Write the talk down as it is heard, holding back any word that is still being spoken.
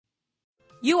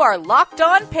You are Locked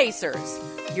On Pacers,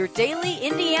 your daily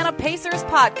Indiana Pacers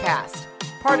podcast,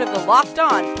 part of the Locked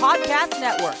On Podcast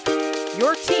Network,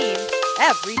 your team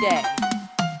every day.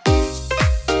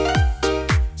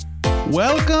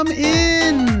 Welcome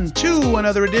in to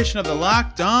another edition of the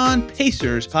Locked On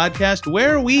Pacers podcast,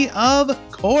 where we, of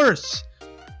course,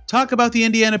 talk about the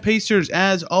Indiana Pacers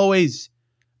as always.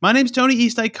 My name's Tony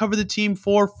East. I cover the team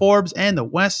for Forbes and the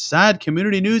West Side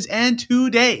Community News, and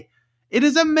today it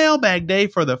is a mailbag day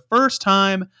for the first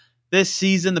time this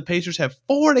season. The Pacers have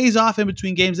 4 days off in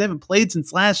between games. They haven't played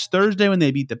since last Thursday when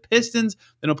they beat the Pistons.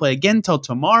 They don't play again until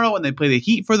tomorrow when they play the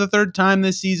Heat for the third time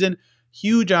this season.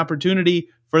 Huge opportunity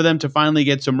for them to finally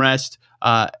get some rest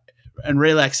and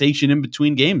relaxation in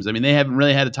between games. I mean, they haven't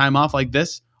really had a time off like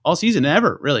this all season,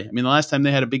 ever, really. I mean, the last time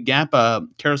they had a big gap,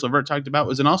 Caris LeVert talked about,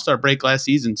 was an all-star break last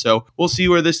season. So we'll see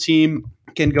where this team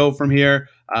can go from here.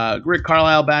 Rick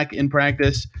Carlisle back in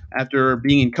practice after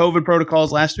being in COVID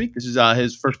protocols last week. This is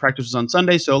his first practice was on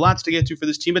Sunday, so lots to get to for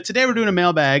this team. But today we're doing a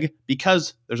mailbag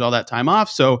because there's all that time off.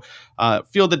 So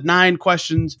fielded 9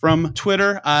 questions from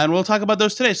Twitter, and we'll talk about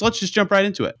those today. So let's just jump right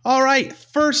into it. All right,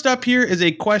 first up here is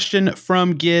a question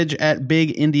from Gidge at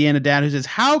Big Indiana Dad, who says,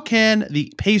 how can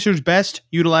the Pacers best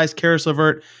utilize Caris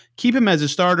LeVert, keep him as a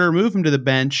starter, move him to the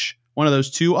bench, one of those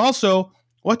two? Also,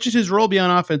 what should his role be on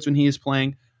offense when he is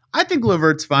playing? I think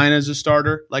LeVert's fine as a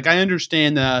starter. Like, I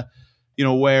understand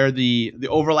where the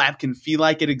overlap can feel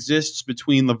like it exists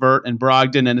between LeVert and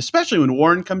Brogdon, and especially when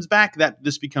Warren comes back, that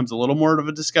this becomes a little more of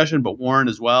a discussion, but Warren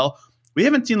as well. We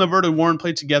haven't seen LeVert and Warren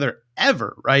play together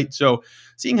ever, right? So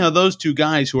seeing how those two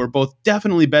guys, who are both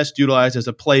definitely best utilized as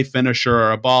a play finisher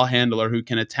or a ball handler who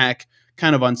can attack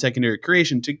kind of on secondary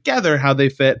creation together, how they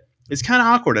fit is kind of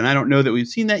awkward. And I don't know that we've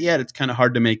seen that yet. It's kind of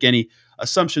hard to make any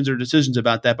assumptions or decisions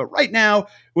about that. But right now,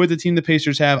 with the team the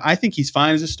Pacers have, I think he's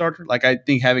fine as a starter. Like, I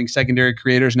think having secondary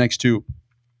creators next to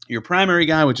your primary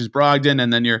guy, which is Brogdon,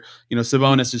 and then your,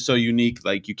 Sabonis is so unique.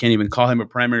 Like, you can't even call him a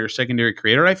primary or secondary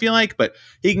creator, I feel like. But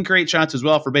he can create shots as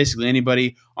well for basically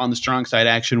anybody on the strong side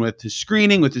action with his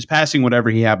screening, with his passing, whatever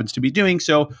he happens to be doing.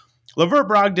 So LeVert,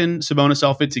 Brogdon, Sabonis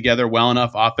all fit together well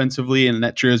enough offensively, and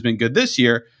that trio has been good this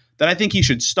year, that I think he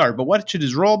should start. But what should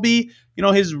his role be?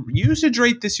 His usage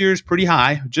rate this year is pretty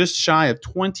high, just shy of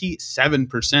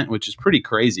 27%, which is pretty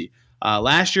crazy.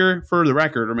 Last year, for the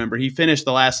record, remember, he finished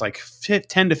the last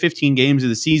 10 to 15 games of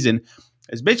the season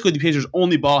as basically the Pacers'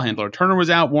 only ball handler. Turner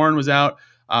was out, Warren was out,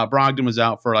 Brogdon was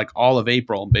out for all of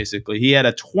April, basically. He had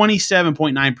a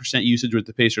 27.9% usage with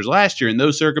the Pacers last year. In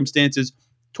those circumstances,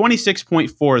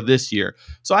 26.4 this year.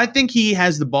 So I think he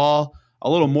has the ball a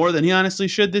little more than he honestly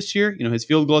should this year. His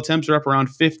field goal attempts are up around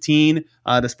 15,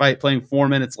 despite playing 4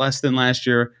 minutes less than last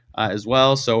year as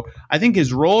well. So I think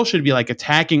his role should be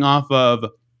attacking off of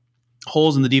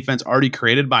holes in the defense already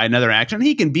created by another action.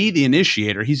 He can be the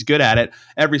initiator. He's good at it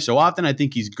every so often. I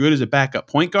think he's good as a backup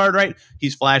point guard, right?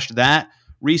 He's flashed that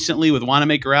recently with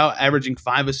Wanamaker out, averaging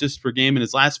 5 assists per game in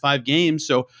his last 5 games.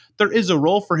 So there is a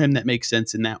role for him that makes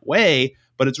sense in that way,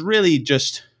 but it's really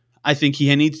just, I think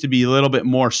he needs to be a little bit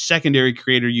more secondary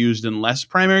creator used and less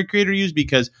primary creator used,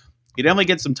 because he definitely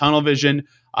gets some tunnel vision.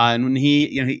 And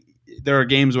when there are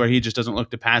games where he just doesn't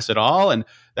look to pass at all. And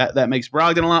that makes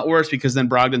Brogdon a lot worse, because then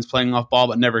Brogdon's playing off ball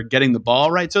but never getting the ball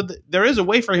right. So there is a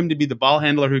way for him to be the ball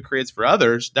handler who creates for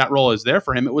others. That role is there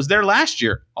for him. It was there last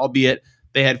year, albeit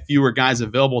they had fewer guys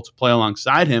available to play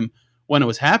alongside him when it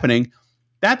was happening.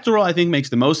 That's the role I think makes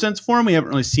the most sense for him. We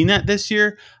haven't really seen that this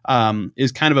year.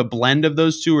 Is kind of a blend of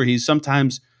those two, where he's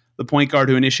sometimes the point guard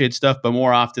who initiates stuff, but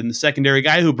more often the secondary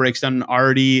guy who breaks down an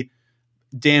already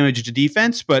damaged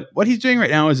defense. But what he's doing right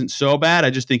now isn't so bad.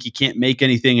 I just think he can't make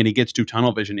anything, and he gets too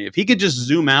tunnel vision. If he could just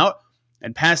zoom out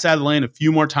and pass out of the lane a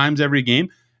few more times every game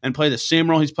and play the same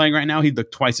role he's playing right now, he'd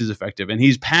look twice as effective. And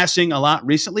he's passing a lot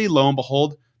recently. Lo and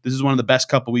behold, this is one of the best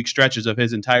couple week stretches of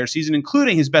his entire season,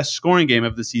 including his best scoring game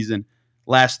of the season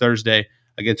last Thursday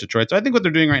against Detroit. So I think what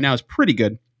they're doing right now is pretty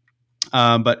good,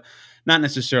 but not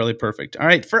necessarily perfect. All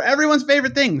right, for everyone's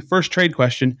favorite thing, the first trade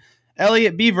question,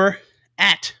 Elliot Beaver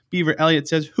at Beaver Elliott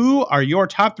says, who are your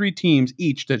top 3 teams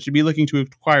each that should be looking to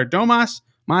acquire Domas,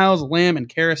 Miles, Lamb, and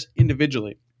Caris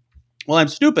individually? Well, I'm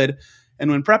stupid,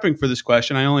 and when prepping for this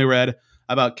question, I only read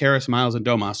about Caris, Miles, and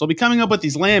Domas. So I'll be coming up with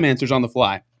these Lamb answers on the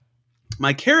fly.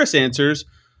 My Caris answers,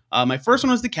 my first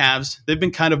one was the Cavs. They've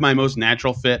been kind of my most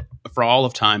natural fit for all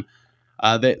of time.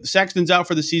 Sexton's out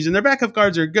for the season. Their backup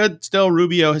guards are good still.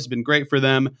 Rubio has been great for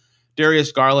them.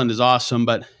 Darius Garland is awesome,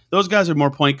 but those guys are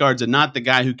more point guards and not the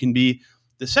guy who can be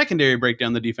the secondary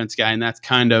breakdown the defense guy, and that's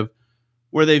kind of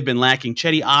where they've been lacking.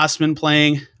 Cedi Osman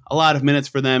playing a lot of minutes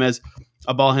for them as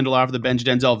a ball handler off the bench.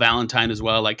 Denzel Valentine as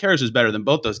well. Caris is better than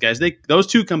both those guys. Those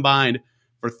two combined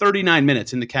for 39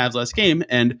 minutes in the Cavs last game,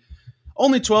 and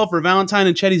only 12 for Valentine,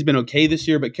 and Chetty's been okay this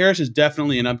year, but Caris is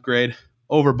definitely an upgrade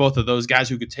over both of those guys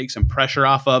who could take some pressure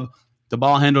off of the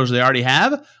ball handlers they already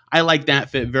have. I like that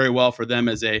fit very well for them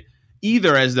as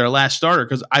either as their last starter,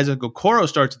 because Isaac Okoro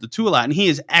starts at the 2 a lot, and he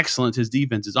is excellent. His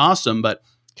defense is awesome, but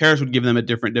Caris would give them a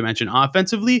different dimension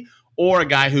offensively, or a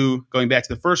guy who, going back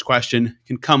to the first question,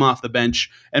 can come off the bench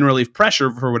and relieve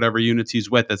pressure for whatever units he's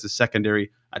with as a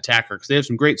secondary attacker, because they have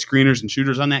some great screeners and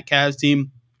shooters on that Cavs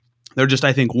team. They're just,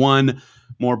 I think, one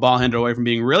more ball handler away from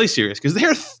being really serious, because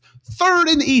they're third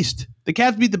in the East. The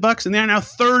Cavs beat the Bucks, and they are now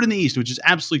third in the East, which is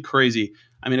absolutely crazy.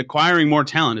 I mean, acquiring more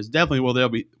talent is definitely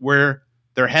where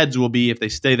their heads will be if they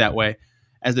stay that way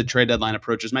as the trade deadline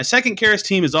approaches. My second Caris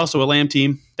team is also a Lamb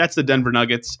team. That's the Denver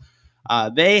Nuggets.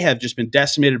 They have just been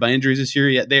decimated by injuries this year,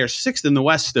 yet they are 6th in the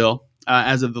West still,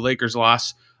 as of the Lakers'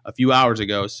 loss a few hours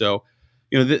ago. So,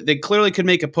 they clearly could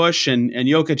make a push, and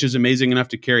Jokic is amazing enough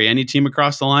to carry any team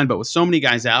across the line. But with so many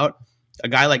guys out, a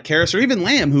guy like Caris or even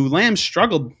Lamb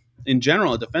struggled in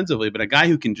general defensively, but a guy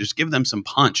who can just give them some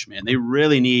punch, man. They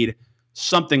really need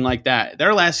something like that.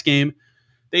 Their last game,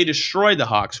 they destroyed the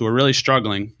Hawks, who are really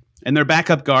struggling, and their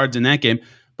backup guards in that game,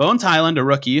 Bones Highland, a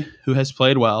rookie who has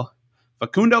played well,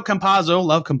 Facundo Campazzo,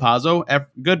 love Campazzo,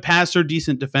 good passer,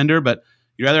 decent defender, but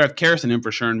you'd rather have Caris than him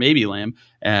for sure, and maybe Lamb,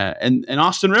 and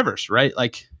Austin Rivers, right?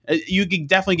 Like, you could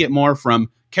definitely get more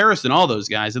from Caris than all those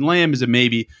guys, and Lamb is a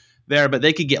maybe there, but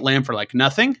they could get Lamb for like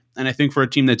nothing, and I think for a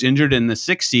team that's injured in the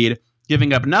 6th seed,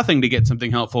 giving up nothing to get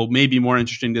something helpful may be more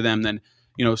interesting to them than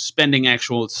spending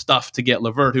actual stuff to get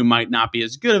LeVert, who might not be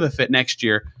as good of a fit next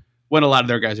year when a lot of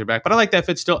their guys are back. But I like that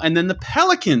fit still. And then the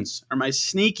Pelicans are my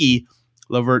sneaky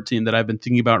LeVert team that I've been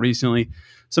thinking about recently.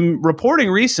 Some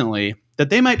reporting recently that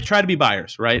they might try to be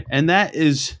buyers, right? And that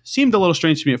seemed a little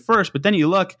strange to me at first, but then you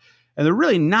look, and they're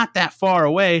really not that far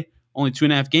away, only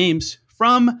 2.5 games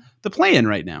from the play-in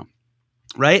right now,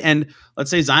 right? And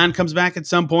let's say Zion comes back at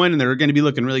some point, and they're going to be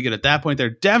looking really good at that point. They're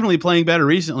definitely playing better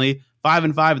recently,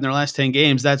 5-5 in their last 10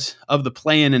 games. That's of the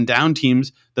play-in and down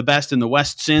teams, the best in the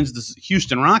West since the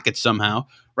Houston Rockets somehow,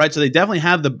 right? So they definitely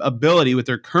have the ability with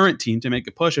their current team to make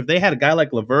a push. If they had a guy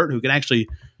like LeVert who can actually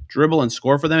dribble and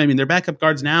score for them, I mean, their backup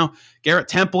guards now, Garrett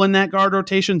Temple in that guard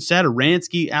rotation,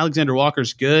 Satoransky, Alexander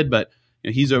Walker's good, but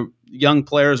he's a young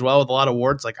player as well with a lot of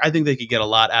warts. Like, I think they could get a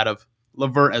lot out of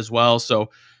LeVert as well. So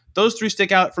those three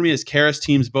stick out for me as Caris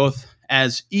teams, both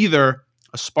as either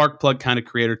a spark plug kind of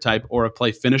creator type or a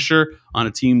play finisher on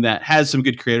a team that has some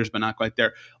good creators but not quite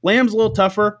there. Lamb's a little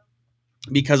tougher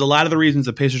because a lot of the reasons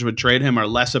the Pacers would trade him are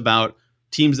less about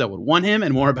teams that would want him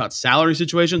and more about salary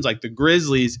situations. Like the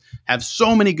Grizzlies have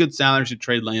so many good salaries to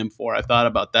trade Lamb for. I've thought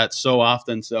about that so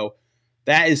often. So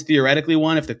that is theoretically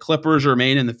one if the Clippers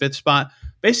remain in the 5th spot.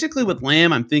 Basically with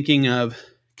Lamb, I'm thinking of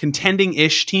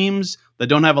contending-ish teams that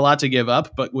don't have a lot to give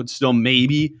up but would still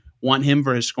maybe want him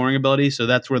for his scoring ability. So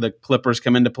that's where the Clippers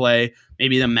come into play.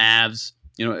 Maybe the Mavs,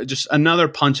 just another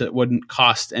punch that wouldn't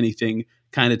cost anything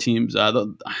kind of teams.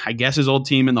 I guess his old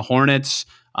team in the Hornets,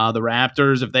 the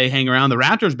Raptors, if they hang around. The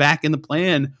Raptors back in the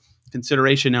play-in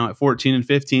consideration now at 14 and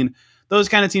 15. Those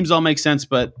kind of teams all make sense,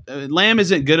 but Lamb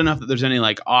isn't good enough that there's any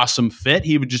like awesome fit.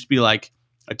 He would just be like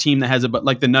a team that has but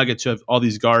like the Nuggets who have all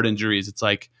these guard injuries. It's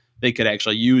like they could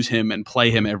actually use him and play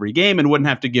him every game and wouldn't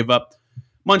have to give up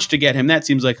much to get him. That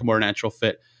seems like a more natural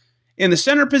fit. In the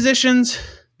center positions,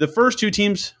 the first two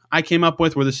teams I came up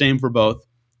with were the same for both.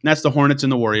 And that's the Hornets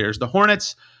and the Warriors. The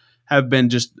Hornets have been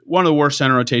just one of the worst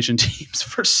center rotation teams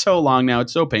for so long now.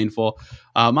 It's so painful.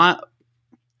 I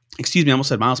almost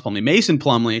said Miles Plumlee. Mason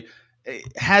Plumlee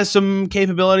has some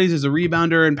capabilities as a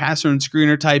rebounder and passer and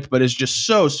screener type, but is just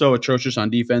so atrocious on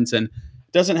defense and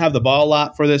doesn't have the ball a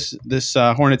lot for this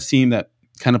Hornets team that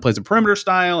kind of plays a perimeter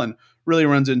style and really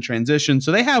runs in transition.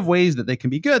 So they have ways that they can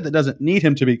be good that doesn't need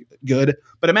him to be good.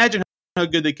 But imagine how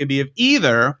good they could be if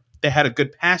either they had a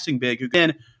good passing big who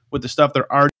can with the stuff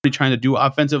they're already trying to do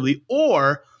offensively,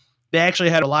 or they actually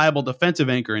had a reliable defensive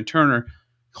anchor in Turner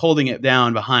holding it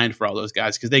down behind for all those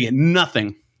guys, because they get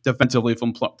nothing defensively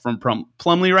from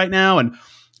Plumlee right now. And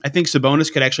I think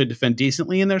Sabonis could actually defend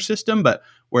decently in their system, but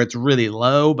where it's really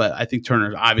low. But I think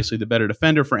Turner's obviously the better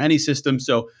defender for any system.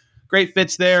 So great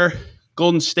fits there.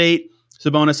 Golden State,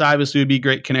 Sabonis obviously would be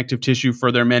great connective tissue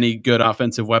for their many good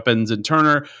offensive weapons, and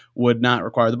Turner would not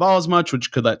require the ball as much,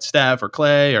 which could let Steph or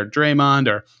Clay or Draymond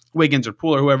or Wiggins or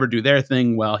Poole or whoever do their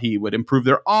thing, while he would improve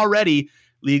their already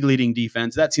league-leading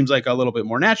defense. That seems like a little bit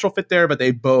more natural fit there, but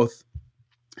they both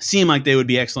seem like they would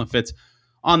be excellent fits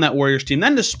on that Warriors team.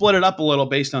 Then to split it up a little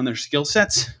based on their skill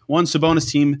sets, two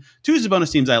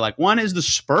Sabonis teams I like. One is the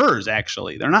Spurs,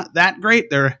 actually. They're not that great.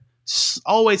 They're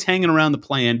always hanging around the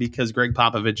play-in because Greg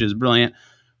Popovich is brilliant.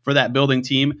 for that building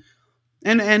team.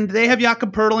 And they have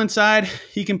Jakob Poeltl inside.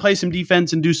 He can play some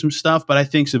defense and do some stuff, but I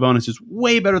think Sabonis is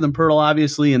way better than Poeltl,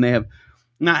 obviously, and they have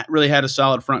not really had a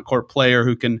solid front court player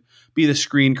who can be the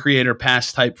screen creator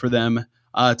pass type for them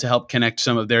to help connect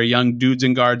some of their young dudes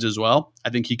and guards as well.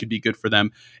 I think he could be good for them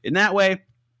in that way.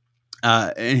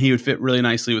 And he would fit really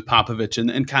nicely with Popovich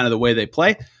and kind of the way they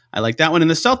play. I like that one. And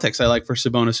the Celtics I like for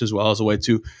Sabonis as well as a way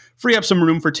to free up some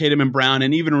room for Tatum and Brown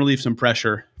and even relieve some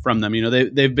pressure from them. You know,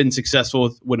 they've been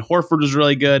successful when Horford was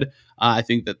really good. I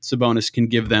think that Sabonis can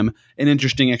give them an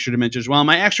interesting extra dimension as well.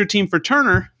 My extra team for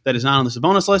Turner that is not on the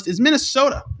Sabonis list is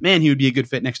Minnesota. Man, he would be a good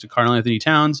fit next to Karl Anthony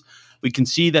Towns. We can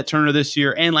see that Turner this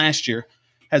year and last year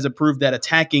has approved that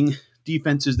attacking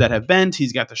defenses that have bent.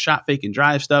 He's got the shot fake and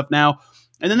drive stuff now.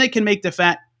 And then they can make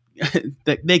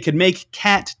they can make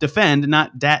Cat defend,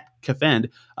 not Dat defend.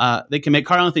 They can make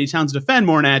Karl Anthony Towns defend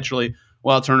more naturally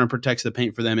while Turner protects the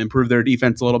paint for them, improve their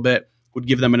defense a little bit, would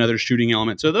give them another shooting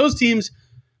element. So those teams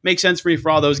make sense for me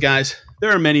for all those guys.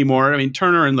 There are many more. I mean,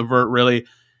 Turner and LeVert, really,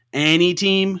 any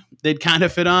team they'd kind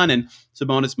of fit on, and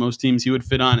Sabonis, most teams he would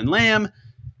fit on. And Lamb,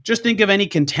 just think of any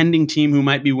contending team who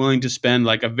might be willing to spend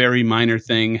like a very minor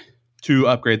thing to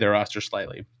upgrade their roster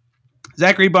slightly.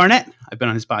 Zachary Barnett, I've been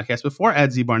on his podcast before,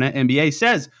 at Z Barnett NBA,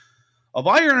 says, of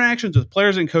all your interactions with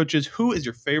players and coaches, who is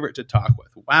your favorite to talk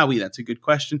with? Wowie, that's a good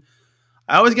question.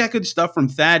 I always got good stuff from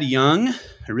Thad Young.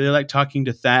 I really like talking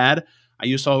to Thad. I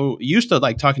used to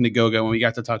like talking to Goga when we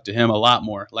got to talk to him a lot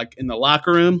more. Like in the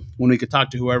locker room, when we could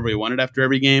talk to whoever we wanted after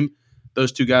every game.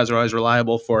 Those two guys are always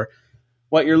reliable for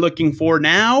what you're looking for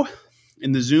now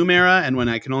in the Zoom era, and when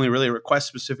I can only really request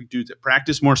specific dudes at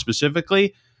practice more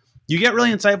specifically. You get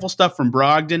really insightful stuff from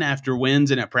Brogdon after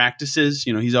wins and at practices.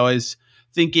 You know, he's always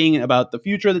thinking about the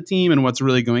future of the team and what's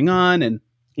really going on, and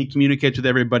he communicates with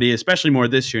everybody, especially more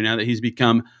this year now that he's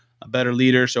become a better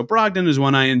leader. So Brogdon is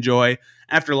one I enjoy.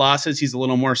 After losses, he's a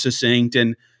little more succinct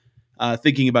and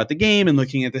thinking about the game and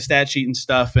looking at the stat sheet and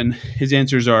stuff, and his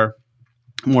answers are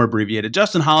more abbreviated.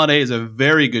 Justin Holiday is a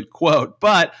very good quote,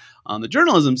 but on the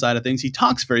journalism side of things, he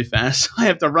talks very fast. I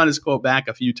have to run his quote back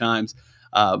a few times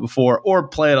before, or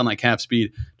play it on like half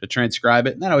speed to transcribe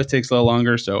it. And that always takes a little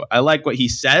longer. So I like what he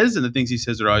says, and the things he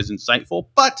says are always insightful,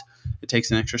 but it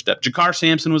takes an extra step. Jakar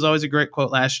Sampson was always a great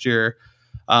quote last year.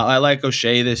 I like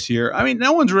O'Shea this year. I mean,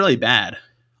 no one's really bad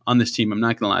on this team. I'm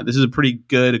not going to lie. This is a pretty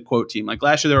good quote team. Like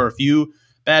last year, there were a few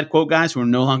bad quote guys who are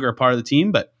no longer a part of the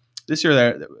team, but this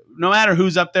year, no matter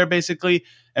who's up there, basically,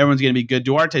 everyone's going to be good.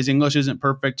 Duarte's English isn't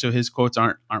perfect, so his quotes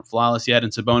aren't flawless yet,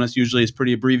 and Sabonis usually is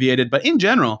pretty abbreviated. But in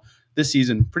general, this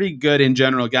season, pretty good in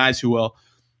general, guys who will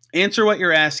answer what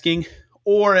you're asking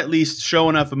or at least show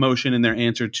enough emotion in their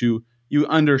answer to you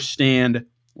understand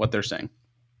what they're saying.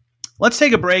 Let's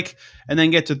take a break and then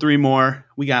get to three more.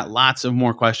 We got lots of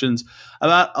more questions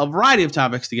about a variety of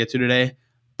topics to get to today.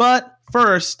 But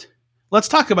first, let's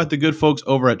talk about the good folks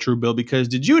over at Truebill, because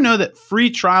did you know that free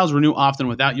trials renew often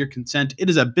without your consent? It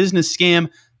is a business scam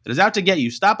that is out to get you.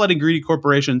 Stop letting greedy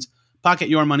corporations pocket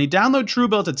your money. Download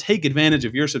Truebill to take advantage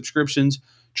of your subscriptions.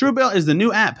 Truebill is the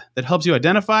new app that helps you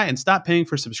identify and stop paying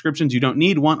for subscriptions you don't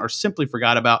need, want, or simply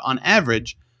forgot about. On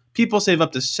average, people save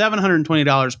up to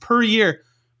 $720 per year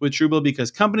with Truebill because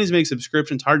companies make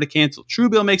subscriptions hard to cancel.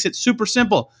 Truebill makes it super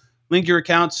simple. Link your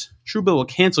accounts. Truebill will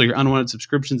cancel your unwanted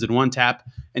subscriptions in one tap,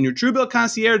 and your Truebill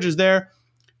concierge is there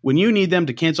when you need them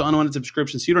to cancel unwanted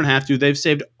subscriptions, so you don't have to. They've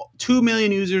saved 2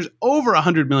 million users, over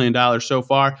 $100 million so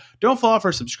far. Don't fall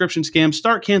for subscription scams.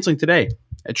 Start canceling today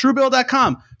at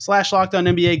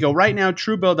truebill.com/LockedOnNBA. Go right now,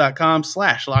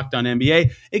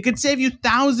 truebill.com/LockedOnNBA. It could save you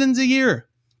thousands a year.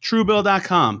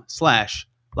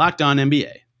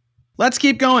 truebill.com/LockedOnNBA. Let's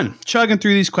keep going. Chugging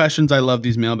through these questions. I love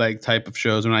these mailbag type of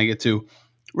shows when I get to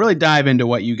really dive into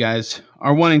what you guys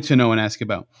are wanting to know and ask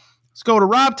about. Let's go to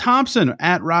Rob Thompson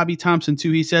at Robbie Thompson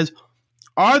 2. He says,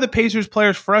 are the Pacers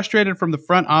players frustrated from the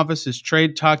front office's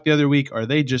trade talk the other week? Or are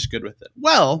they just good with it?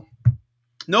 Well,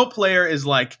 no player is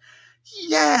like,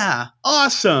 yeah,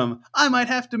 awesome. I might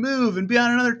have to move and be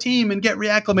on another team and get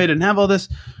reacclimated and have all this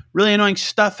really annoying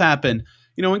stuff happen.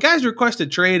 You know, when guys request a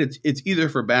trade, it's either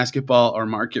for basketball or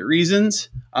market reasons.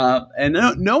 And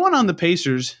no one on the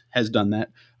Pacers has done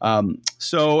that.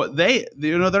 So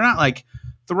they're not like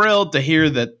thrilled to hear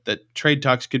that trade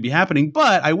talks could be happening.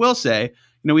 But I will say,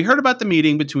 we heard about the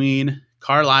meeting between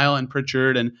Carlisle and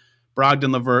Pritchard and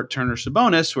Brogdon, LeVert, Turner,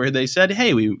 Sabonis, where they said,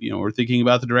 hey, we're thinking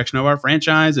about the direction of our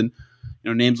franchise, and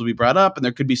names will be brought up and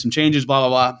there could be some changes, blah,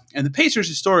 blah, blah. And the Pacers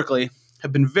historically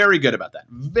have been very good about that,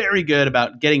 very good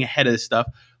about getting ahead of this stuff.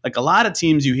 Like a lot of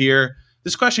teams you hear,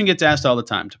 this question gets asked all the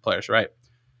time to players, right?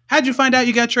 How'd you find out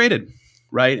you got traded,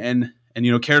 right? And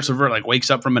And, Caris LeVert like wakes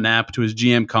up from a nap to his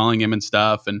GM calling him and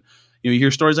stuff. And, you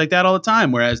hear stories like that all the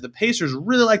time. Whereas the Pacers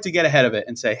really like to get ahead of it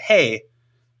and say, hey,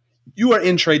 you are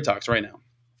in trade talks right now.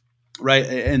 Right.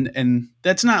 And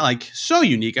that's not like so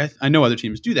unique. I know other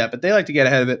teams do that, but they like to get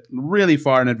ahead of it really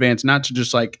far in advance, not to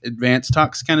just like advanced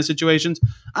talks kind of situations.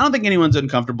 I don't think anyone's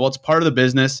uncomfortable. It's part of the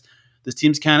business. This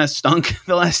team's kind of stunk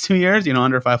the last 2 years,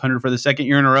 under 500 for the second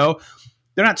year in a row.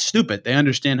 They're not stupid. They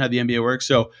understand how the NBA works.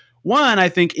 So one, I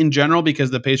think in general,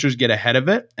 because the Pacers get ahead of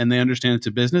it and they understand it's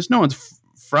a business, no one's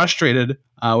frustrated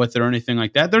with it or anything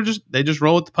like that. They just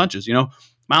roll with the punches.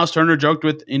 Miles Turner joked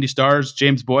with Indy Stars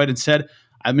James Boyd and said,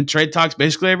 I'm in trade talks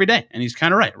basically every day. And he's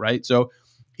kind of right? So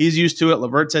he's used to it.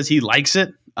 LeVert says he likes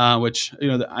it, which,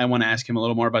 I want to ask him a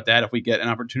little more about that if we get an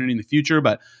opportunity in the future.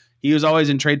 But he was always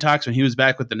in trade talks when he was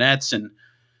back with the Nets. And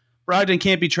Brogdon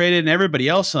can't be traded. And everybody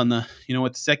else on the,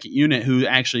 with the second unit who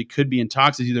actually could be in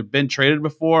talks has either been traded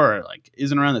before or like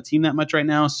isn't around the team that much right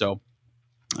now. So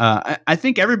I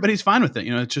think everybody's fine with it.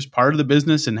 It's just part of the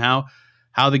business and how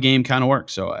the game kind of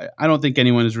works. So I don't think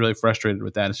anyone is really frustrated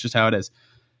with that. It's just how it is.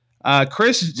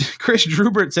 Chris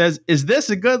Drubert says, is this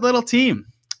a good little team?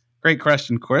 Great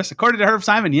question, Chris. According to Herb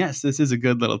Simon, yes, this is a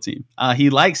good little team. He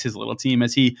likes his little team,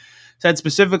 as he said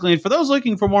specifically. And for those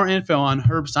looking for more info on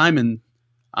Herb Simon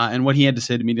and what he had to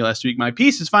say to media last week, my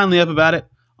piece is finally up about it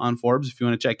on Forbes if you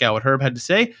want to check out what Herb had to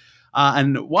say.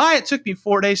 And why it took me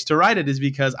 4 days to write it is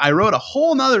because I wrote a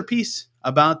whole nother piece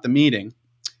about the meeting,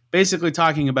 basically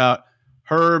talking about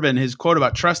Herb and his quote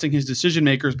about trusting his decision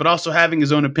makers, but also having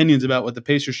his own opinions about what the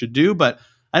Pacers should do. But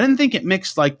I didn't think it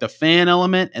mixed like the fan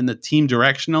element and the team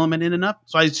direction element in enough.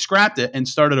 So I scrapped it and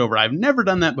started over. I've never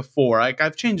done that before.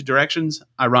 I've changed directions,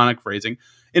 ironic phrasing,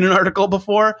 in an article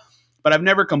before, but I've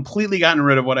never completely gotten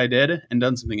rid of what I did and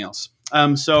done something else.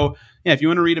 So if you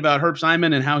want to read about Herb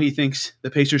Simon and how he thinks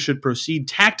the Pacers should proceed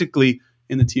tactically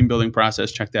in the team building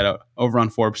process, check that out over on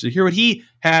Forbes to hear what he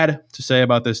had to say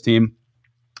about this team.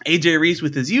 AJ Reese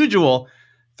with his usual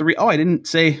 3. Oh, I didn't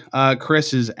say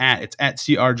Chris's at. It's at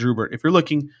CR Drubert. If you're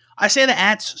looking, I say the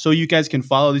ats so you guys can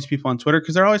follow these people on Twitter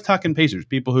because they're always talking Pacers.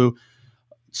 People who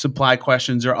supply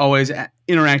questions are always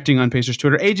interacting on Pacers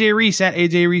Twitter. AJ Reese at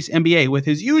AJ Reese NBA with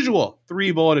his usual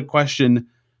 3 bulleted question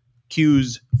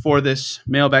cues for this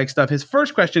mailbag stuff. His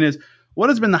first question is, what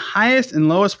has been the highest and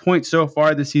lowest point so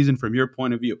far this season from your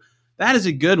point of view? That is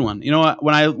a good one.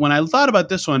 When I thought about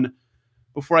this one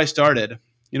before I started,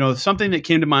 something that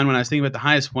came to mind when I was thinking about the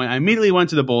highest point, I immediately went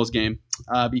to the Bulls game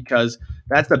because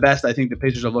that's the best I think the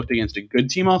Pacers have looked against a good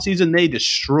team all season. They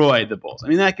destroyed the Bulls. I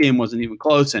mean, that game wasn't even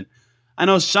close. And I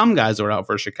know some guys were out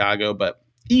for Chicago, but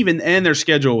and their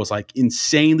schedule was like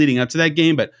insane leading up to that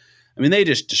game. But I mean, they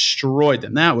just destroyed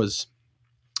them. That was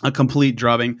a complete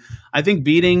drubbing. I think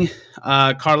beating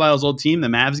Carlisle's old team, the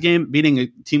Mavs game, beating a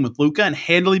team with Luka and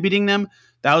handily beating them,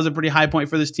 that was a pretty high point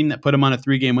for this team that put them on a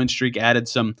 3-game win streak, added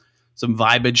some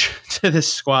vibage to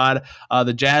this squad.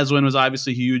 The Jazz win was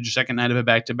obviously huge. Second night of a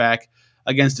back-to-back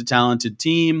against a talented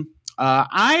team.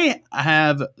 I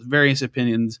have various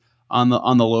opinions on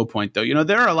the low point, though.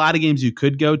 There are a lot of games you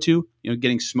could go to.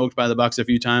 Getting smoked by the Bucks a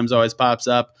few times always pops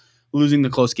up. Losing the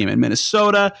close game in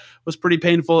Minnesota was pretty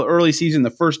painful. Early season, the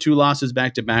first 2 losses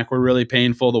back-to-back were really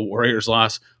painful. The Warriors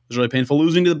loss was really painful.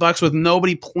 Losing to the Bucks with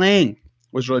nobody playing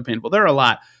was really painful. There are a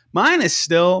lot. Mine is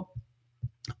still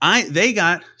they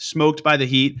got smoked by the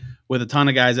Heat with a ton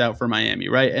of guys out for Miami,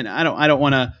 right? And I don't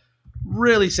want to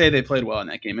really say they played well in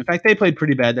that game. In fact, they played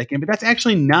pretty bad that game, but that's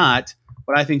actually not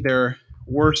what I think their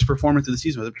worst performance of the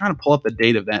season was. I'm trying to pull up the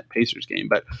date of that Pacers game,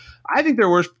 but I think their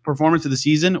worst performance of the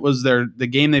season was the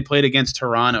game they played against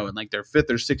Toronto in like their 5th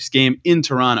or 6th game in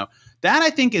Toronto. That I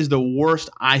think is the worst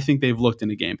I think they've looked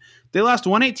in a game. They lost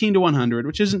 118-100,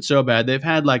 which isn't so bad. They've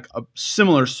had like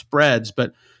similar spreads,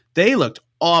 but they looked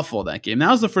awful that game.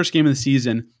 That was the first game of the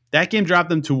season. That game dropped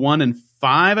them to 1-5,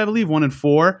 I believe,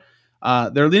 1-4.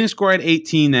 Their leading scorer at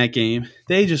 18 that game.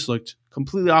 They just looked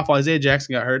completely awful. Isaiah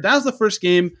Jackson got hurt. That was the first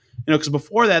game, because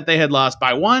before that they had lost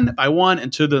by one,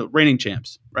 and to the reigning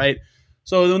champs, right?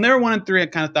 So when they were 1-3, I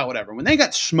kind of thought whatever. When they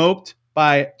got smoked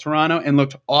by Toronto and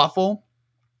looked awful,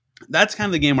 that's kind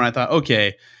of the game where I thought,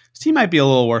 okay, this team might be a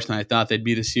little worse than I thought they'd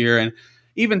be this year. And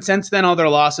even since then,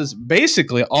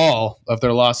 basically all of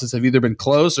their losses have either been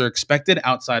close or expected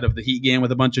outside of the Heat game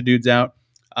with a bunch of dudes out,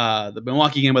 the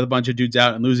Milwaukee game with a bunch of dudes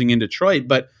out and losing in Detroit.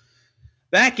 But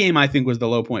that game, I think, was the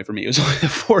low point for me. It was only the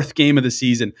 4th game of the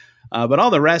season. But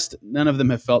all the rest, none of them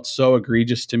have felt so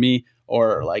egregious to me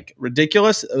or like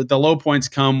ridiculous. The low points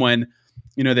come when,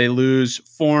 they lose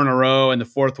 4 in a row and the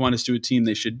 4th one is to a team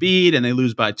they should beat, and they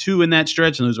lose by 2 in that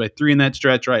stretch and lose by 3 in that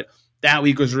stretch, right? That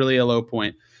week was really a low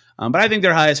point. But I think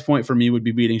their highest point for me would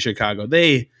be beating Chicago.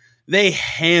 They they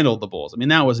handled the Bulls. I mean,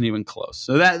 that wasn't even close.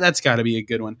 So that's got to be a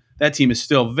good one. That team is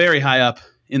still very high up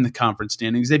in the conference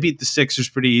standings. They beat the Sixers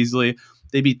pretty easily.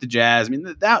 They beat the Jazz. I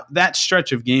mean, that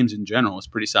stretch of games in general was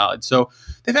pretty solid. So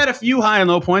they've had a few high and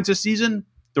low points this season.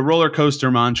 The roller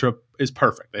coaster mantra is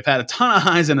perfect. They've had a ton of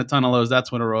highs and a ton of lows.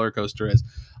 That's what a roller coaster is.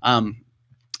 I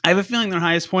have a feeling their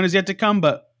highest point is yet to come,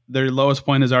 but their lowest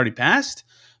point has already passed.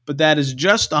 But that is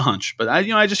just a hunch. But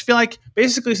I just feel like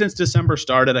basically since December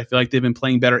started, I feel like they've been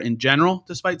playing better in general,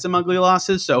 despite some ugly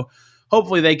losses. So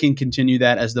hopefully they can continue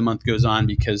that as the month goes on,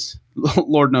 because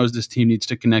Lord knows this team needs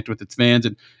to connect with its fans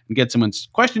and get someone.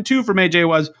 Question 2 from AJ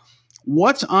was,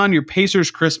 what's on your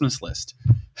Pacers Christmas list?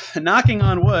 Knocking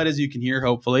on wood, as you can hear,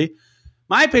 hopefully.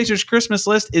 My Pacers Christmas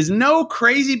list is no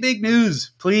crazy big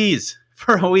news, please.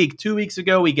 For a week, 2 weeks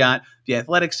ago, we got The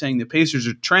Athletic saying the Pacers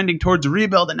are trending towards a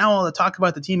rebuild, and now all the talk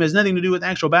about the team has nothing to do with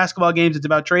actual basketball games. It's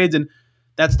about trades, and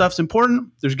that stuff's important.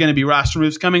 There's going to be roster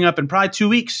moves coming up in probably 2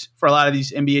 weeks for a lot of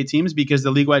these NBA teams, because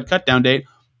the league-wide cutdown date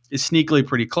is sneakily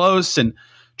pretty close, and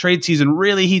trade season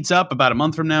really heats up about a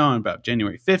month from now on about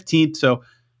January 15th. So,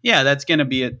 yeah, that's going to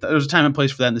be it. There's a time and place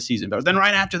for that in the season. But then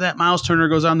right after that, Miles Turner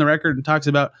goes on the record and talks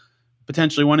about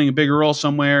potentially wanting a bigger role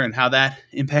somewhere and how that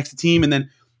impacts the team. And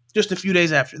then just a few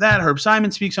days after that, Herb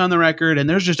Simon speaks on the record, and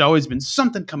there's just always been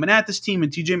something coming at this team, and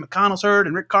TJ McConnell's hurt,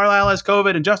 and Rick Carlisle has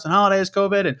COVID, and Justin Holiday has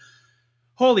COVID, and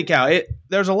holy cow,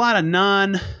 there's a lot of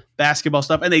non-basketball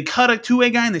stuff, and they cut a two-way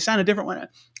guy, and they signed a different one. A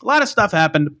lot of stuff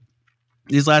happened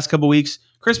these last couple weeks.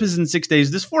 Christmas is in 6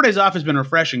 days. This 4 days off has been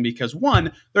refreshing because,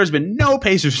 one, there's been no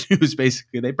Pacers news,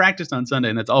 basically. They practiced on Sunday,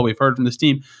 and that's all we've heard from this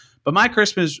team. But my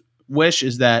Christmas wish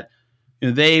is that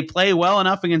they play well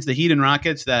enough against the Heat and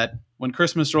Rockets that when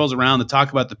Christmas rolls around, the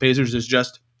talk about the Pacers is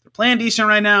just, they're playing decent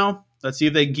right now. Let's see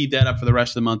if they can keep that up for the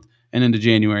rest of the month and into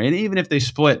January. And even if they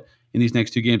split in these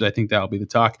next 2 games, I think that'll be the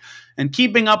talk. And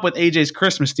keeping up with AJ's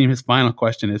Christmas theme, his final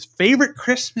question is, favorite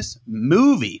Christmas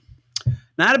movie?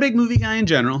 Not a big movie guy in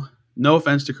general. No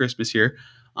offense to Christmas here.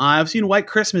 I've seen White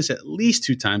Christmas at least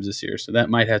 2 times this year, so that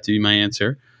might have to be my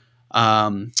answer.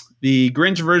 The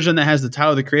Grinch version that has the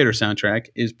Tyler, the Creator soundtrack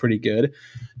is pretty good.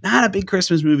 Not a big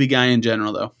Christmas movie guy in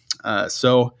general, though.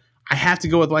 So I have to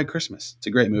go with White Christmas. It's a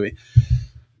great movie.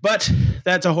 But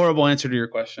that's a horrible answer to your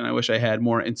question. I wish I had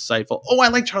more insightful. Oh, I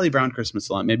like Charlie Brown Christmas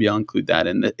a lot. Maybe I'll include that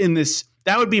in this.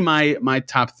 That would be my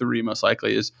top 3 most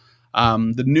likely is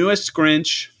the newest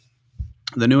Grinch,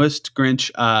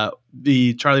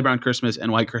 the Charlie Brown Christmas,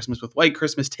 and White Christmas, with White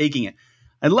Christmas taking it.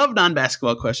 I love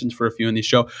non-basketball questions for a few in this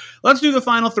show. Let's do the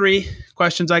final 3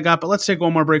 questions I got, but let's take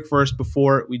one more break first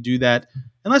before we do that.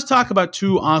 And let's talk about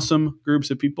 2 awesome groups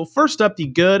of people. First up, the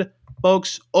good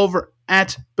folks over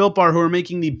at Built Bar, who are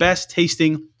making the best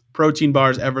tasting protein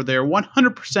bars ever. They're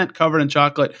 100% covered in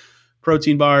chocolate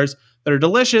protein bars that are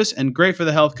delicious and great for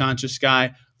the health conscious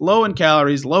guy. Low in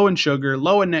calories, low in sugar,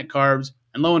 low in net carbs,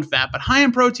 and low in fat, but high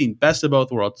in protein. Best of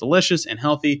both worlds. Delicious and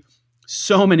healthy.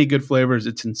 So many good flavors.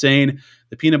 It's insane.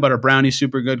 The peanut butter brownie is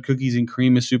super good. Cookies and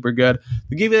cream is super good.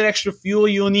 They give you that extra fuel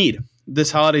you'll need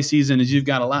this holiday season as you've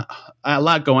got a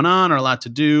lot going on or a lot to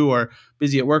do or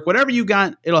busy at work. Whatever you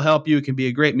got, it'll help you. It can be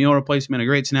a great meal replacement, a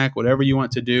great snack, whatever you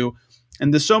want to do.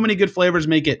 And there's so many good flavors,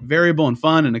 make it variable and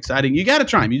fun and exciting. You got to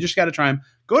try them. You just got to try them.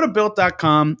 Go to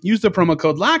Built.com. Use the promo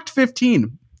code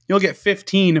LOCKED15. You'll get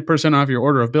 15% off your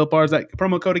order of Built Bars. That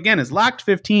promo code, again, is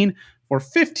LOCKED15 for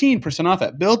 15% off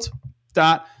at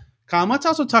Built.com. Let's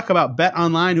also talk about Bet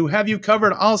Online, who have you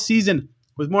covered all season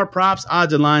with more props,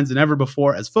 odds, and lines than ever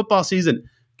before as football season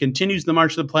continues the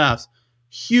march to the playoffs.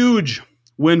 Huge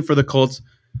win for the Colts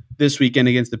this weekend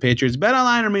against the Patriots. Bet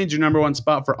Online remains your number one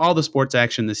spot for all the sports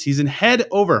action this season. Head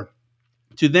over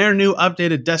to their new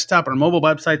updated desktop or mobile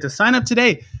website to sign up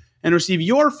today and receive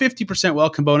your 50%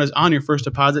 welcome bonus on your first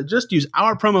deposit. Just use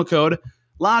our promo code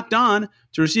Locked On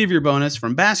to receive your bonus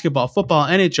from basketball, football,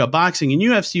 NHL, boxing, and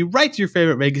UFC right to your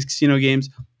favorite Vegas casino games.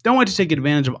 Don't wait to take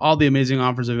advantage of all the amazing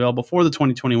offers available for the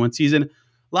 2021 season.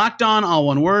 Locked On, all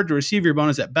one word, to receive your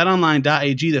bonus at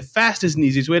betonline.ag, the fastest and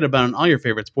easiest way to bet on all your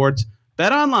favorite sports.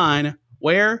 Bet Online,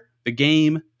 where the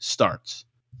game starts.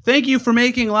 Thank you for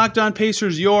making Locked On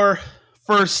Pacers your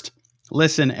first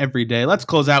listen every day. Let's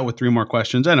close out with 3 more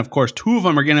questions. And of course, 2 of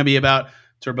them are going to be about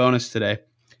Turbonis today.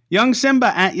 Young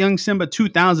Simba at Young Simba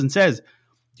 2000 says,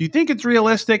 do you think it's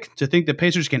realistic to think the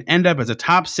Pacers can end up as a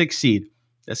top 6 seed?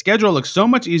 The schedule looks so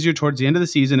much easier towards the end of the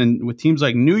season, and with teams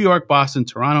like New York, Boston,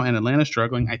 Toronto, and Atlanta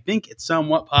struggling, I think it's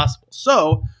somewhat possible.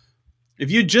 So, if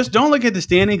you just don't look at the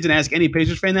standings and ask any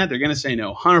Pacers fan that, they're going to say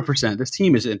no, 100%. This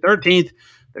team is in 13th.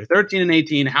 They're 13 and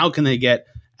 18. How can they get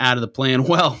out of the plan?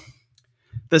 Well,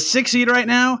 the 6th seed right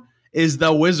now is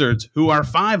the Wizards, who are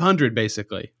 500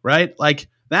 basically, right? Like,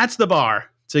 that's the bar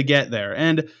to get there.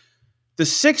 And the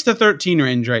 6-13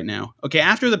 range right now. Okay,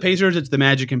 after the Pacers, it's the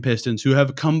Magic and Pistons who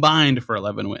have combined for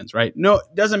 11 wins, right? No,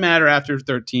 it doesn't matter after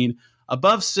 13.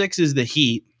 Above 6 is the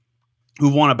Heat,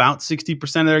 who've won about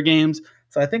 60% of their games.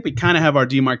 So I think we kind of have our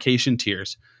demarcation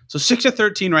tiers. So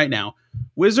 6-13 right now.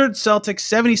 Wizards, Celtics,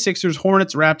 76ers,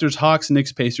 Hornets, Raptors, Hawks,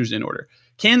 Knicks, Pacers in order.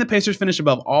 Can the Pacers finish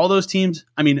above all those teams?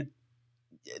 I mean,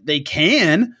 they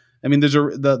can. I mean, there's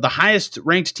the highest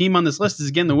ranked team on this list is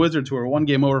again the Wizards, who are one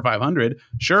game over 500.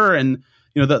 Sure, and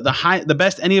the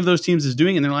best any of those teams is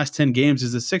doing in their last 10 games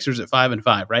is the Sixers at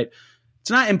 5-5. Right? It's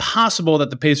not impossible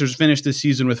that the Pacers finish this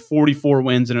season with 44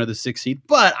 wins and are the 6th seed.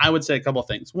 But I would say a couple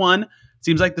things. One, it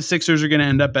seems like the Sixers are going to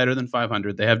end up better than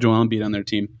 500. They have Joel Embiid on their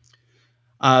team.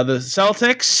 The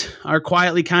Celtics are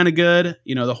quietly kind of good.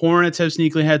 The Hornets have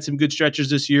sneakily had some good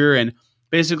stretches this year, and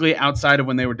basically outside of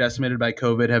when they were decimated by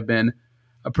COVID have been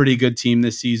a pretty good team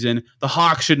this season. The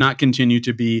Hawks should not continue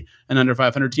to be an under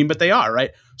 500 team, but they are, right?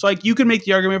 So you can make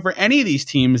the argument for any of these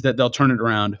teams that they'll turn it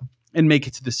around and make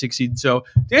it to the 6th seed. So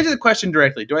to answer the question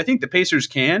directly, do I think the Pacers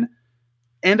can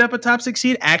end up a top 6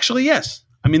 seed? Actually, yes.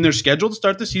 I mean, their schedule to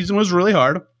start the season was really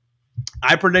hard.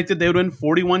 I predicted they would win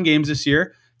 41 games this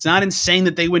year. It's not insane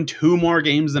that they win 2 more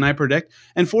games than I predict,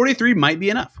 and 43 might be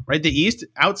enough, right? The East,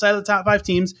 outside of the top 5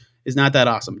 teams, is not that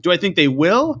awesome. Do I think they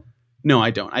will? No,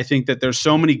 I don't. I think that there's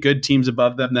so many good teams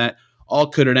above them that all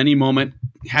could at any moment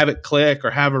have it click or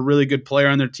have a really good player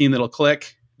on their team that'll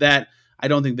click that I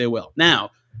don't think they will. Now,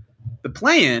 the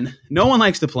play-in, no one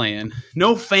likes the play-in.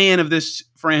 No fan of this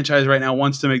franchise right now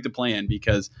wants to make the play-in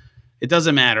because it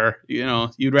doesn't matter.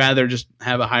 You'd rather just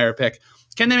have a higher pick.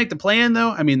 Can they make the play-in,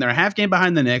 though? I mean, they're a half game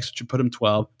behind the Knicks, which would put them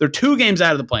 12. They're 2 games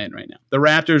out of the play-in right now. The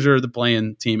Raptors are the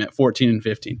play-in team at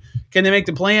 14-15. Can they make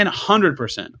the play-in?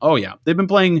 100%. Oh, yeah. They've been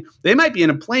playing. They might be in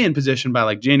a play-in position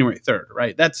by January 3rd,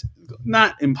 right? That's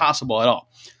not impossible at all.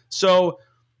 So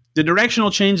the directional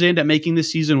change they end up making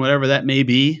this season, whatever that may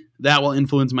be, that will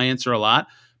influence my answer a lot.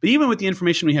 But even with the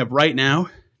information we have right now,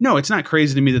 no, it's not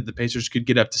crazy to me that the Pacers could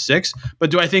get up to 6.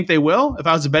 But do I think they will? If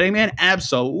I was a betting man,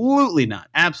 absolutely not.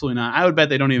 Absolutely not. I would bet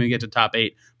they don't even get to top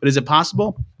 8. But is it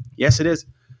possible? Yes, it is.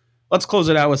 Let's close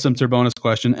it out with some Turbonus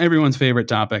question. Everyone's favorite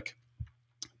topic.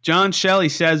 John Shelley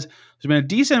says, there's been a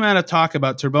decent amount of talk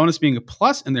about Turbonus being a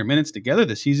plus in their minutes together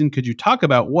this season. Could you talk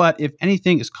about what, if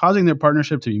anything, is causing their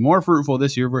partnership to be more fruitful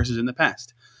this year versus in the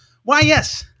past? Why,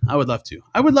 yes, I would love to.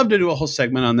 I would love to do a whole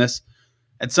segment on this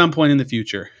at some point in the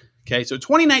future. Okay, so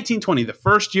 2019-20, the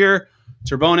first year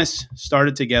Turbonus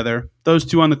started together. Those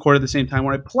two on the court at the same time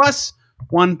were at plus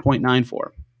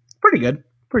 1.94. Pretty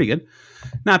good.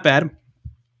 Not bad.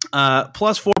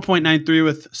 Plus 4.93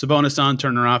 with Sabonis on,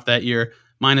 Turner off that year.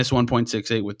 Minus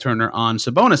 1.68 with Turner on,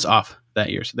 Sabonis off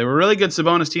that year. So they were a really good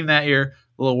Sabonis team that year.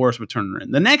 A little worse with Turner in.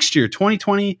 The next year,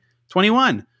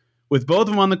 2020-21, with both of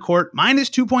them on the court, minus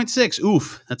 2.6.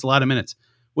 Oof, that's a lot of minutes.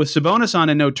 With Sabonis on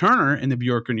and no Turner in the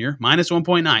Bjorkgren year, minus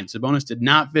 1.9. Sabonis did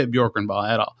not fit Bjorkgren ball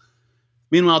at all.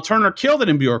 Meanwhile, Turner killed it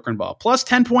in Bjorkgren ball, plus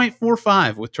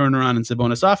 10.45 with Turner on and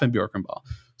Sabonis off in Bjorkgren ball.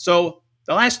 So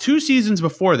the last 2 seasons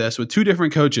before this, with 2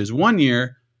 different coaches, one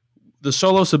year, the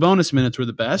solo Sabonis minutes were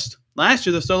the best. Last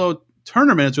year, the solo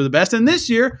Turner minutes were the best. And this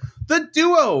year, the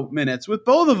duo minutes with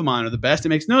both of them on are the best. It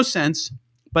makes no sense,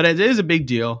 but it is a big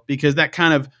deal because that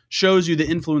kind of shows you the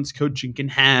influence coaching can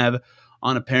have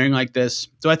on a pairing like this.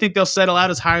 So I think they'll settle out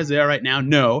as high as they are right now.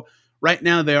 No, right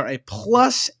now they are a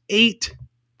plus 8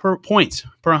 per points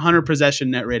per 100 possession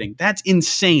net rating. That's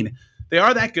insane. They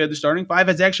are that good. The starting 5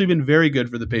 has actually been very good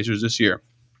for the Pacers this year.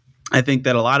 I think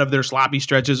that a lot of their sloppy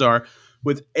stretches are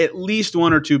with at least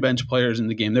 1 or 2 bench players in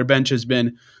the game. Their bench has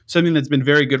been something that's been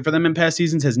very good for them in past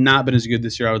seasons, has not been as good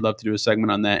this year. I would love to do a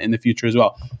segment on that in the future as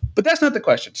well. But that's not the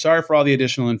question. Sorry for all the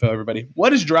additional info, everybody.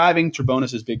 What is driving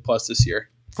Turbonus' big plus this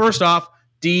year? First off,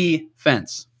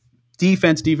 defense.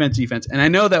 Defense. And I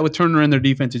know that with Turner in, their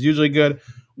defense is usually good.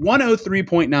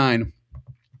 103.9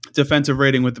 defensive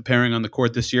rating with the pairing on the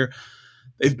court this year.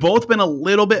 They've both been a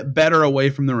little bit better away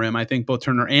from the rim. I think both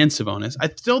Turner and Sabonis. I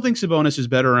still think Sabonis is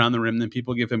better around the rim than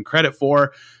people give him credit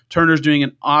for. Turner's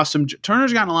gotten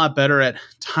a lot better at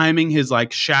timing his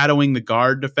shadowing the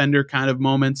guard defender kind of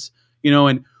moments,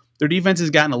 and their defense has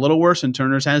gotten a little worse than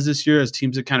Turner's has this year as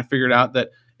teams have kind of figured out that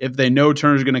if they know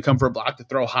Turner's going to come for a block to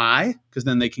throw high because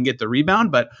then they can get the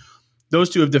rebound. But those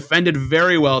two have defended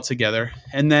very well together.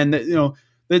 And then,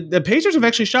 the Pacers have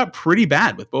actually shot pretty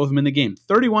bad with both of them in the game.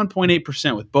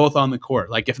 31.8% with both on the court.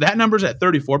 If that number's at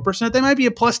 34%, they might be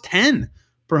a plus 10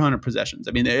 per 100 possessions.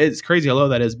 I mean, it's crazy how low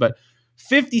that is, but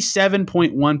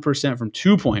 57.1% from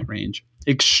 2-point range.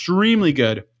 Extremely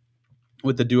good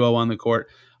with the duo on the court.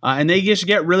 And they just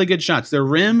get really good shots. Their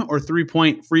rim or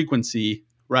 3-point frequency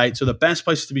right? So the best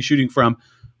places to be shooting from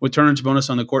with Turner and Sabonis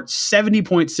on the court,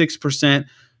 70.6%,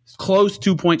 close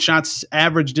 2-point shots,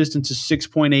 average distance is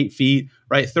 6.8 feet,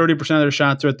 right? 30% of their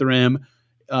shots are at the rim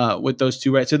with those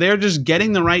two, right? So they're just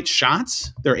getting the right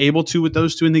shots. They're able to with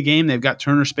those two in the game. They've got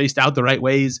Turner spaced out the right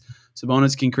ways.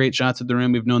 Sabonis can create shots at the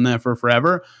rim. We've known that for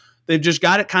forever. They've just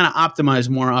got it kind of optimized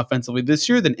more offensively this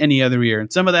year than any other year.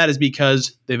 And some of that is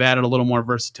because they've added a little more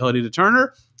versatility to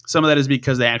Turner. Some of that is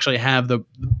because they actually have the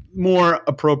more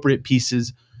appropriate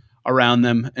pieces around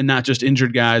them and not just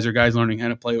injured guys or guys learning how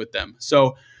to play with them.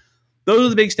 So those are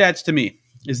the big stats to me,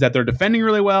 is that they're defending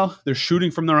really well, they're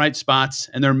shooting from the right spots,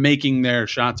 and they're making their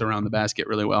shots around the basket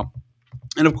really well.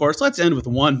 And of course, let's end with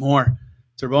one more.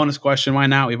 It's our bonus question. Why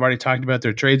not? We've already talked about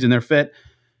their trades and their fit.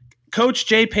 Coach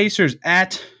J Pacers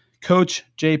at Coach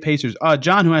J Pacers.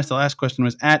 John, who asked the last question,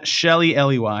 was at Shelly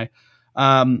Ley.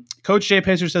 Coach J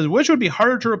Pacers says, which would be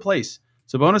harder to replace,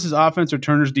 Sabonis' offense or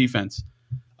Turner's defense?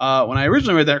 When I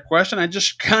originally read that question, I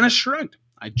just kind of shrugged.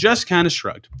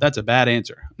 That's a bad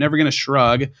answer. I'm never going to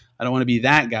shrug. I don't want to be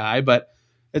that guy, but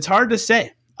it's hard to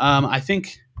say. I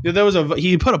think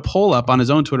he put a poll up on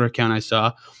his own Twitter account I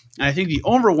saw, and I think the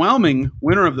overwhelming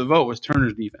winner of the vote was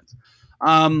Turner's defense.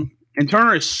 And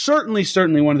Turner is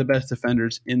certainly one of the best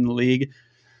defenders in the league.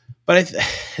 But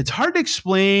it's hard to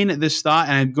explain this thought,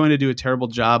 and I'm going to do a terrible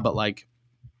job, but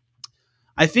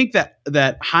I think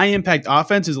that high-impact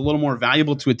offense is a little more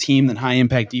valuable to a team than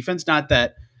high-impact defense. Not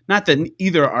that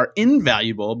either are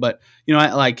invaluable, but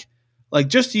like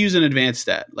just to use an advanced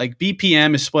stat, like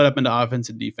BPM is split up into offense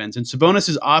and defense, and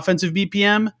Sabonis' offensive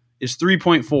BPM is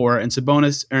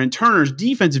 3.4, and Turner's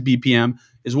defensive BPM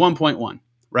is 1.1.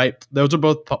 Right, those are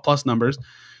both plus numbers.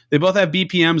 They both have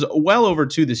BPMs well over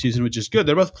 2 this season, which is good.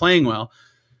 They're both playing well.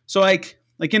 So like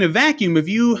in a vacuum, if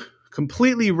you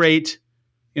completely rate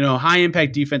high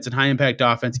impact defense and high impact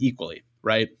offense equally,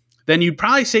 right, then you'd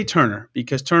probably say Turner,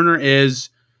 because Turner is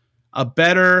I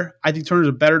think Turner's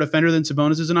a better defender than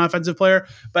Sabonis is an offensive player.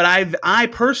 But I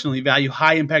personally value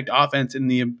high impact offense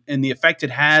and the effect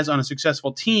it has on a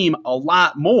successful team a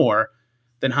lot more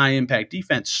than high impact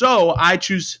defense. So I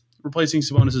choose replacing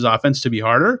Sabonis' offense to be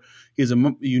harder. He has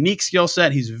a unique skill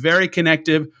set. He's very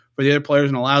connective for the other players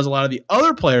and allows a lot of the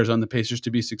other players on the Pacers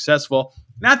to be successful.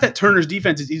 Not that Turner's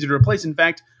defense is easy to replace. In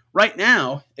fact, right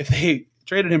now, if they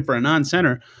traded him for a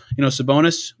non-center,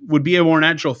 Sabonis would be a more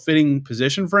natural fitting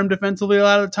position for him defensively a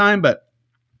lot of the time. But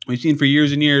we've seen for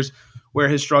years and years where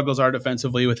his struggles are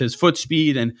defensively with his foot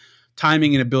speed and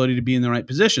timing and ability to be in the right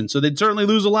position. So they'd certainly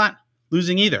lose a lot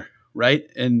losing either. Right.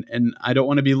 And I don't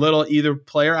want to belittle either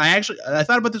player. I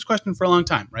thought about this question for a long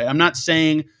time. Right. I'm not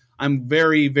saying I'm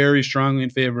very, very strongly in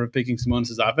favor of picking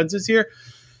Sabonis' offenses here.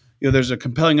 There's a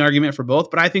compelling argument for both,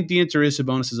 but I think the answer is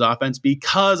Sabonis' offense,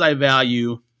 because I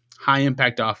value high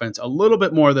impact offense a little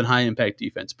bit more than high impact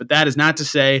defense. But that is not to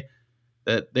say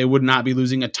that they would not be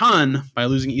losing a ton by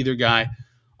losing either guy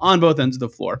on both ends of the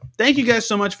floor. Thank you guys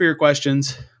so much for your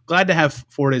questions. Glad to have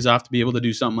 4 days off to be able to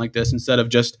do something like this instead of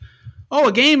just, oh,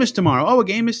 a game is tomorrow. Oh, a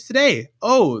game is today.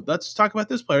 Oh, let's talk about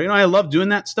this player. I love doing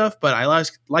that stuff, but I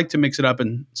like to mix it up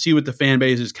and see what the fan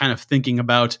base is kind of thinking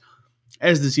about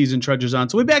as the season trudges on.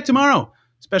 So we'll be back tomorrow.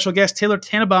 Special guest Taylor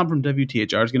Tannenbaum from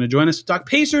WTHR is going to join us to talk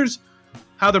Pacers,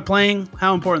 how they're playing,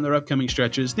 how important their upcoming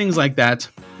stretches, things like that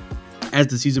as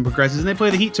the season progresses. And they play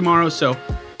the Heat tomorrow, so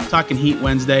talking Heat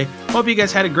Wednesday. Hope you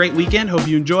guys had a great weekend. Hope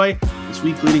you enjoy this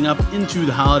week leading up into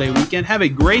the holiday weekend. Have a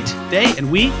great day,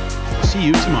 and we will see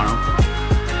you tomorrow.